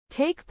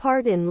Take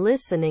part in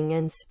listening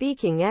and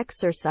speaking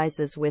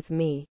exercises with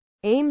me.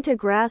 Aim to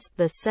grasp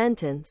the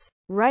sentence.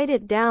 Write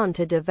it down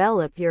to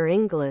develop your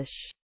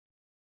English.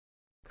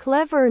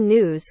 Clevver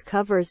News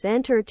covers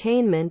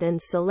entertainment and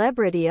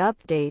celebrity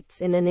updates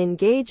in an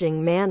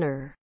engaging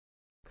manner.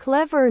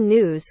 Clevver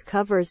News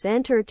covers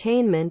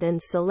entertainment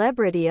and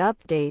celebrity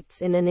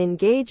updates in an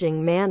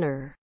engaging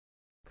manner.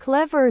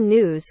 Clevver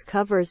News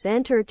covers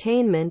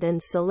entertainment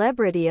and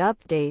celebrity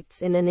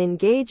updates in an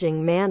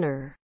engaging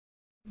manner.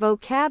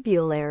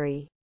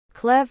 Vocabulary: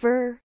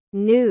 clever,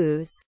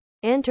 news,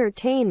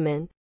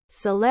 entertainment,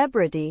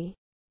 celebrity,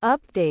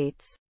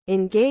 updates,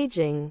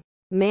 engaging,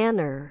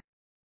 manner.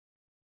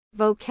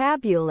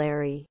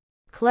 Vocabulary: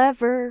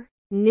 clever,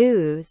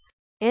 news,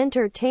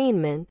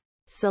 entertainment,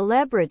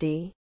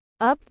 celebrity,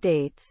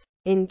 updates,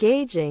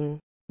 engaging,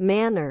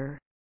 manner.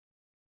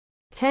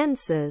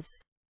 Tenses: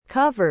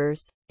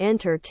 covers,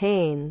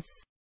 entertains.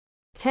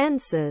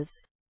 Tenses: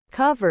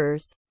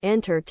 covers,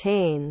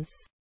 entertains.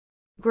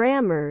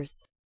 Grammars: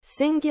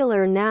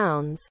 singular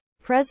nouns,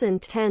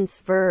 present tense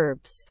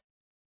verbs.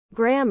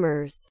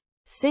 Grammars: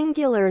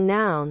 singular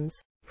nouns,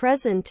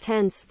 present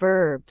tense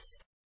verbs.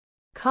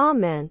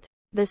 Comment: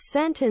 the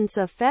sentence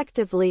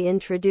effectively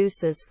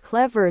introduces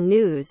Clevver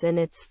News and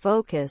its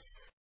focus.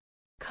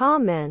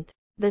 Comment: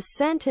 the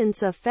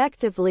sentence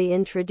effectively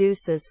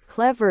introduces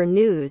Clevver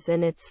News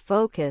and its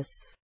focus.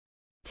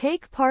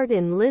 Take part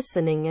in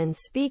listening and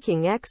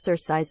speaking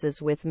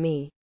exercises with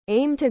me.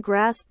 Aim to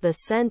grasp the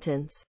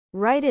sentence.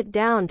 Write it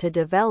down to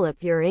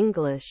develop your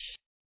English.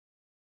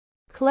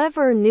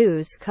 Clevver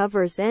News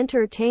covers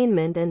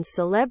entertainment and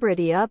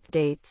celebrity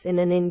updates in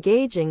an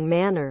engaging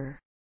manner.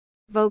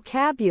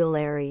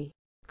 Vocabulary: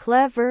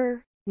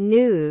 clever,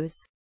 news,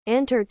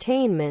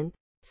 entertainment,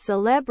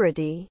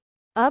 celebrity,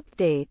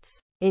 updates,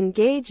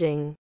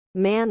 engaging,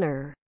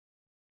 manner.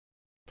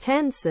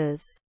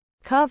 Tenses: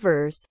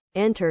 covers,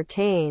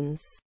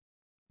 entertains.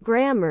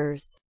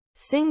 Grammars: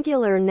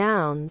 singular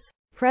nouns,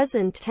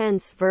 present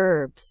tense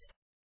verbs.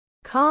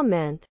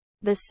 Comment: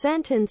 the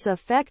sentence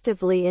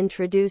effectively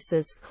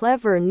introduces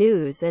Clevver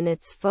News and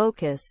its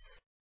focus.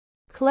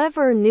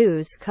 Clevver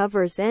News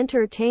covers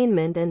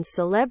entertainment and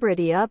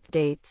celebrity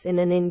updates in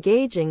an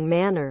engaging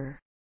manner.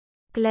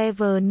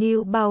 Clevver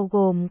News bao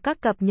gồm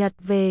các cập nhật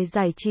về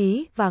giải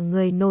trí và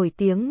người nổi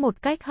tiếng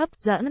một cách hấp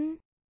dẫn.